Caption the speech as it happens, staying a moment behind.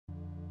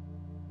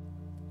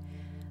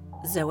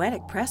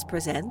Zoetic Press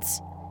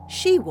presents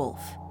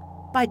She-Wolf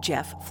by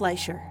Jeff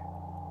Fleischer.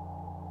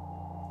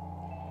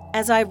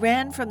 As I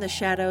ran from the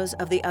shadows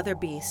of the other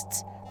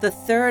beasts, the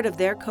third of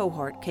their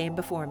cohort came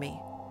before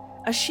me.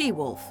 A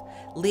she-wolf,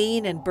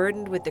 lean and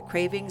burdened with the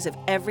cravings of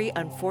every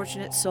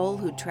unfortunate soul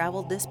who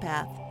traveled this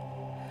path.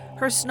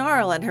 Her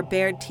snarl and her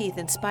bared teeth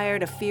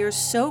inspired a fear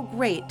so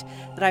great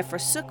that I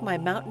forsook my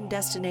mountain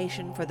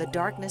destination for the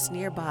darkness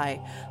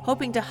nearby,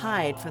 hoping to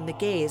hide from the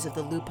gaze of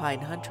the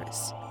lupine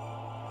huntress.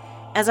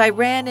 As I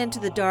ran into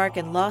the dark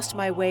and lost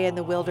my way in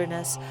the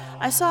wilderness,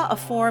 I saw a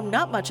form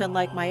not much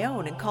unlike my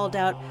own and called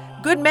out,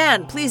 "Good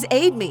man, please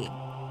aid me!"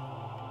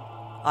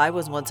 "I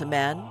was once a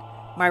man,"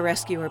 my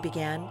rescuer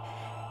began,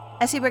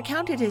 as he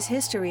recounted his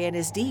history and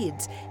his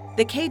deeds,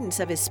 the cadence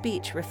of his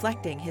speech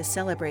reflecting his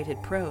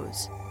celebrated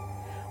prose.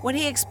 When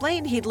he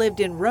explained he'd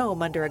lived in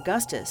Rome under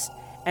Augustus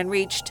and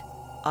reached,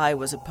 "I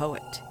was a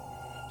poet,"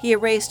 he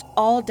erased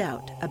all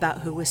doubt about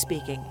who was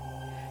speaking.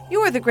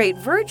 "You are the great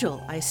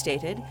Virgil," I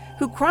stated,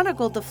 "who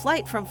chronicled the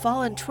flight from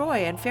fallen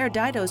Troy and fair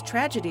Dido's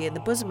tragedy in the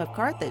bosom of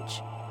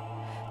Carthage."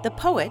 The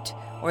poet,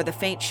 or the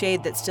faint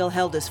shade that still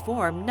held his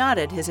form,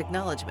 nodded his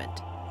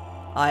acknowledgement.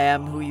 "I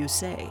am who you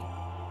say.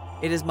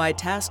 It is my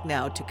task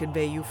now to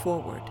convey you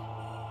forward."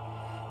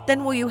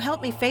 "Then will you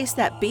help me face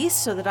that beast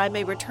so that I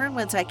may return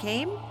whence I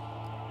came?"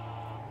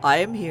 "I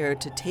am here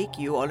to take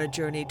you on a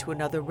journey to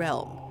another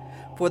realm,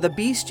 for the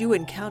beast you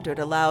encountered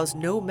allows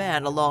no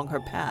man along her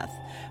path,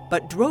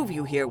 but drove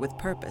you here with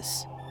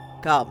purpose.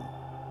 Come."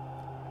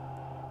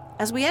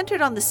 As we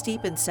entered on the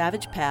steep and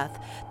savage path,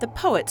 the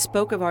poet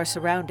spoke of our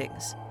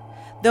surroundings.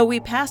 Though we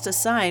passed a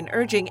sign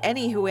urging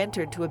any who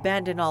entered to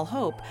abandon all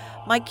hope,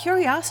 my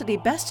curiosity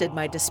bested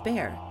my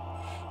despair.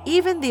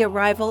 Even the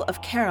arrival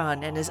of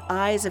Charon and his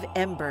eyes of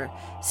ember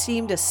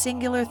seemed a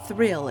singular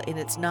thrill in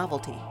its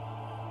novelty.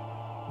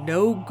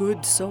 "No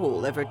good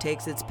soul ever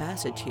takes its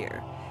passage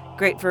here,"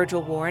 Great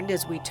Virgil warned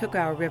as we took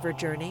our river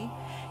journey,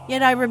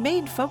 yet I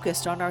remained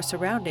focused on our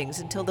surroundings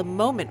until the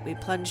moment we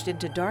plunged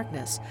into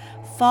darkness,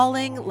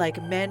 falling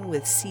like men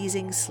with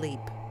seizing sleep.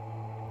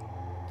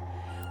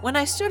 When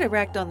I stood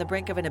erect on the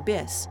brink of an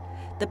abyss,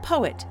 the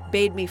poet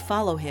bade me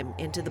follow him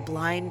into the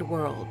blind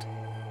world.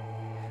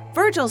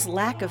 Virgil's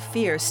lack of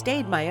fear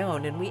stayed my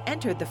own, and we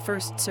entered the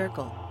first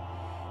circle.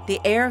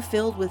 The air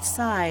filled with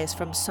sighs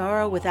from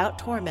sorrow without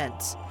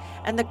torments,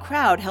 and the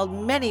crowd held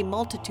many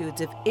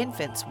multitudes of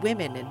infants,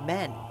 women, and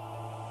men.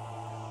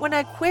 When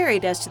I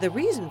queried as to the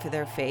reason for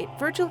their fate,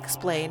 Virgil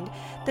explained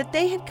that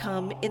they had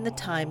come in the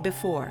time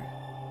before.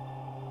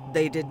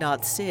 "They did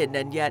not sin,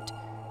 and yet,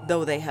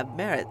 though they have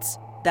merits,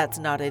 that's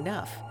not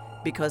enough,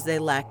 because they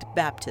lacked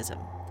baptism."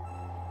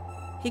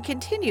 He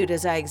continued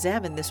as I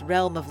examined this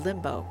realm of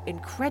limbo,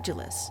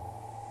 incredulous.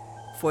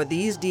 "For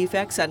these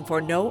defects and for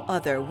no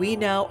other, we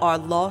now are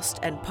lost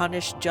and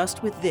punished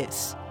just with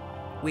this.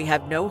 We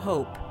have no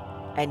hope,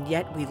 and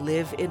yet we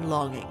live in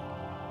longing."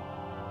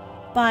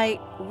 "By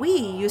we,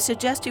 you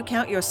suggest you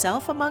count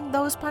yourself among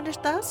those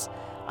punished thus?"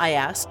 I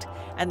asked,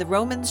 and the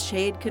Roman's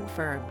shade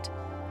confirmed.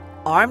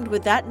 Armed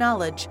with that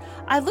knowledge,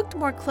 I looked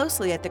more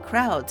closely at the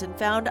crowds and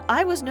found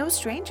I was no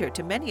stranger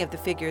to many of the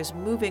figures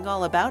moving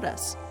all about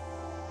us.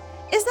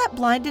 Is that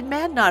blinded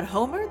man not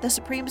Homer, the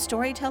supreme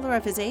storyteller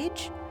of his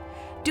age?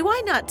 Do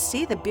I not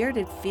see the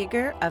bearded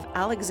figure of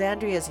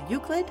Alexandria's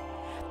Euclid?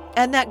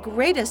 And that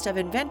greatest of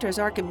inventors,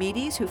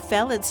 Archimedes, who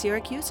fell in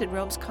Syracuse in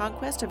Rome's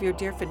conquest of your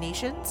dear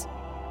Phoenicians?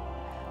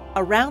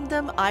 Around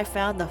them I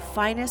found the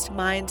finest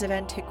minds of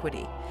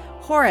antiquity,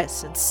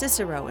 Horace and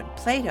Cicero and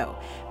Plato,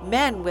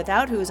 men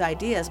without whose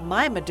ideas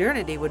my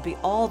modernity would be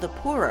all the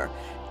poorer,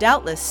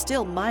 doubtless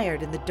still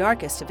mired in the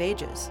darkest of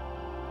ages.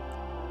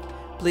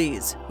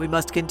 "Please, we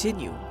must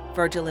continue,"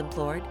 Virgil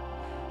implored.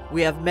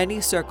 "We have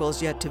many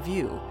circles yet to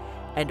view,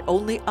 and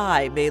only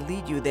I may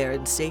lead you there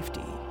in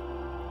safety."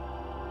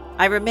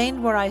 I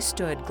remained where I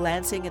stood,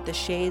 glancing at the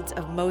shades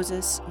of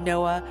Moses,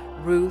 Noah,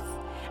 Ruth,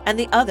 and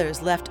the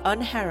others left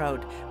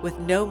unharrowed, with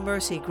no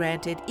mercy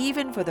granted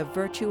even for the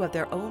virtue of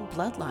their own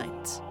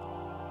bloodlines.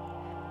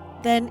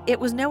 "Then it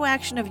was no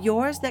action of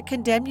yours that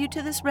condemned you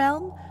to this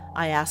realm?"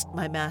 I asked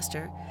my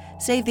master,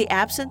 "save the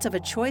absence of a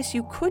choice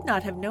you could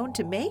not have known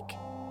to make?"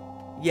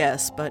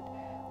 "Yes, but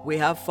we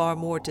have far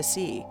more to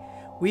see.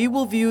 We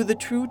will view the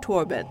true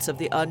torments of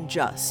the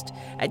unjust,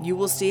 and you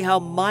will see how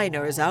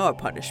minor is our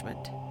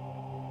punishment."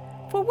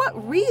 "For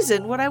what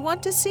reason would I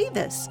want to see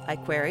this?" I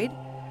queried.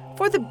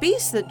 "For the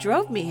beast that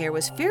drove me here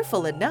was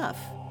fearful enough."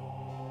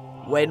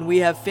 "When we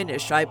have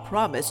finished, I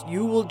promise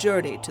you will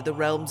journey to the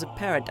realms of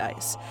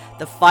paradise,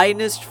 the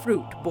finest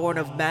fruit born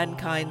of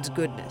mankind's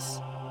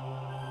goodness."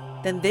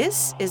 "Then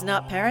this is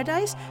not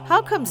paradise?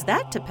 How comes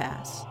that to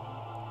pass?"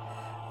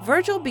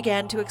 Virgil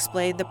began to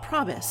explain the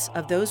promise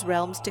of those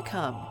realms to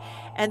come,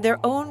 and their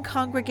own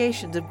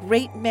congregations of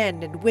great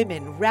men and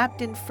women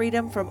wrapped in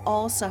freedom from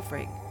all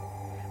suffering.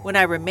 When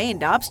I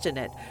remained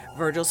obstinate,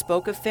 Virgil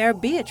spoke of fair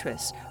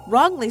Beatrice,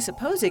 wrongly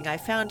supposing I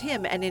found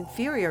him an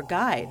inferior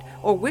guide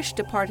or wished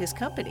to part his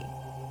company.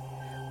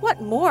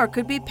 What more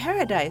could be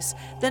paradise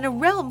than a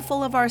realm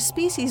full of our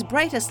species'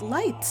 brightest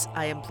lights?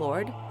 I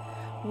implored.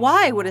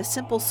 Why would a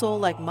simple soul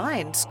like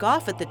mine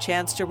scoff at the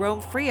chance to roam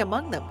free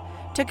among them,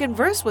 to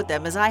converse with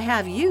them as I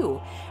have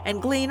you,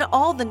 and glean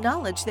all the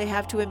knowledge they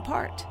have to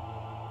impart?"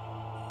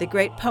 The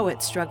great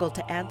poet struggled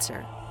to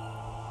answer.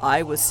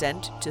 "I was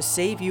sent to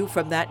save you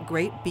from that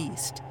great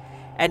beast,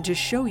 and to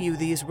show you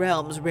these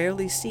realms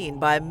rarely seen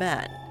by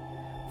man.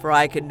 For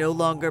I can no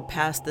longer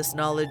pass this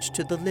knowledge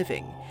to the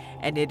living,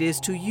 and it is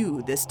to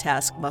you this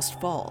task must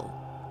fall."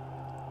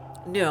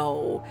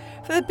 "No,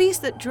 for the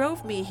beast that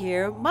drove me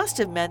here must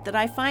have meant that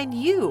I find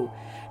you,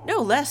 no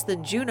less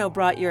than Juno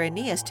brought your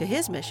Aeneas to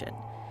his mission.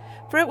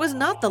 For it was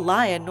not the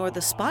lion nor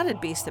the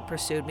spotted beast that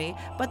pursued me,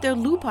 but their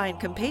lupine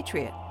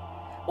compatriot.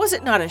 Was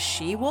it not a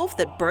she-wolf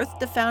that birthed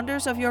the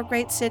founders of your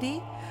great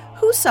city?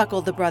 Who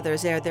suckled the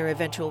brothers ere their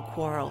eventual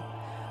quarrel?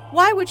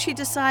 Why would she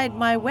decide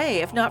my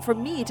way if not for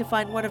me to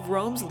find one of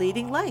Rome's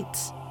leading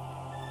lights?"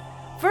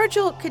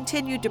 Virgil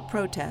continued to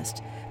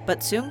protest,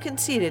 but soon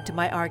conceded to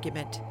my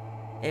argument.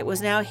 It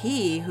was now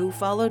he who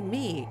followed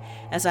me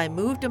as I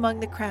moved among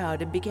the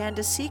crowd and began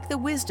to seek the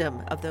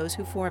wisdom of those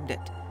who formed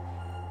it.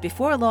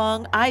 Before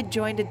long, I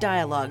joined a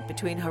dialogue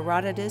between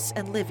Herodotus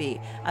and Livy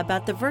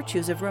about the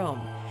virtues of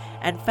Rome,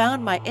 and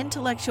found my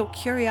intellectual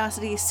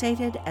curiosity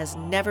sated as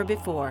never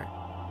before.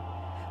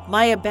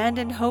 My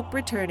abandoned hope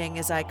returning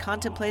as I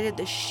contemplated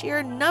the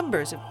sheer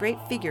numbers of great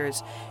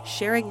figures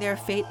sharing their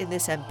fate in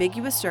this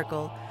ambiguous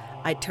circle,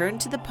 I turned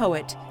to the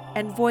poet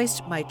and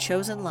voiced my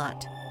chosen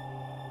lot.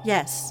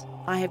 Yes,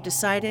 I have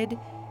decided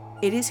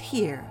it is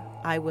here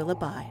I will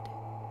abide.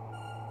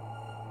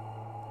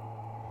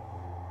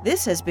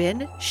 This has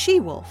been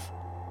She-Wolf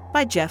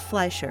by Jeff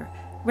Fleischer,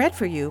 read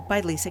for you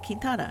by Lisa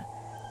Quintana.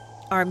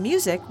 Our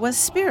music was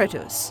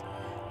Spiritus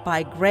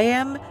by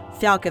Graham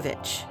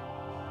Falkovich.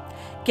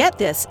 Get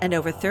this and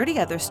over 30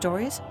 other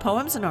stories,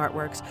 poems, and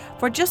artworks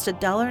for just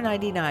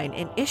 $1.99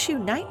 in issue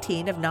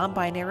 19 of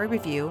Non-Binary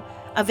Review,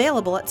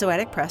 available at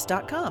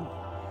zoeticpress.com.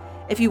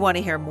 If you want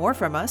to hear more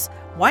from us,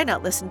 why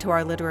not listen to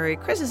our literary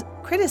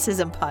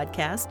criticism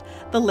podcast,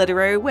 The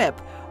Literary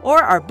Whip,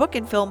 or our book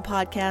and film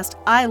podcast,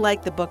 I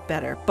Like the Book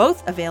Better,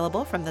 both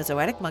available from the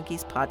Zoetic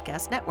Monkeys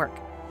Podcast Network.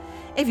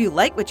 If you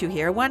like what you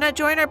hear, why not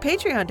join our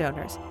Patreon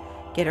donors?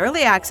 Get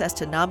early access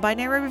to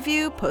Non-Binary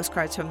Review,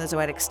 postcards from the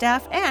Zoetic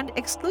staff, and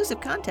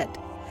exclusive content.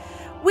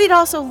 We'd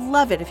also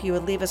love it if you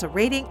would leave us a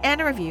rating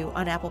and a review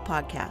on Apple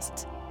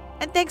Podcasts.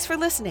 And thanks for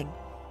listening.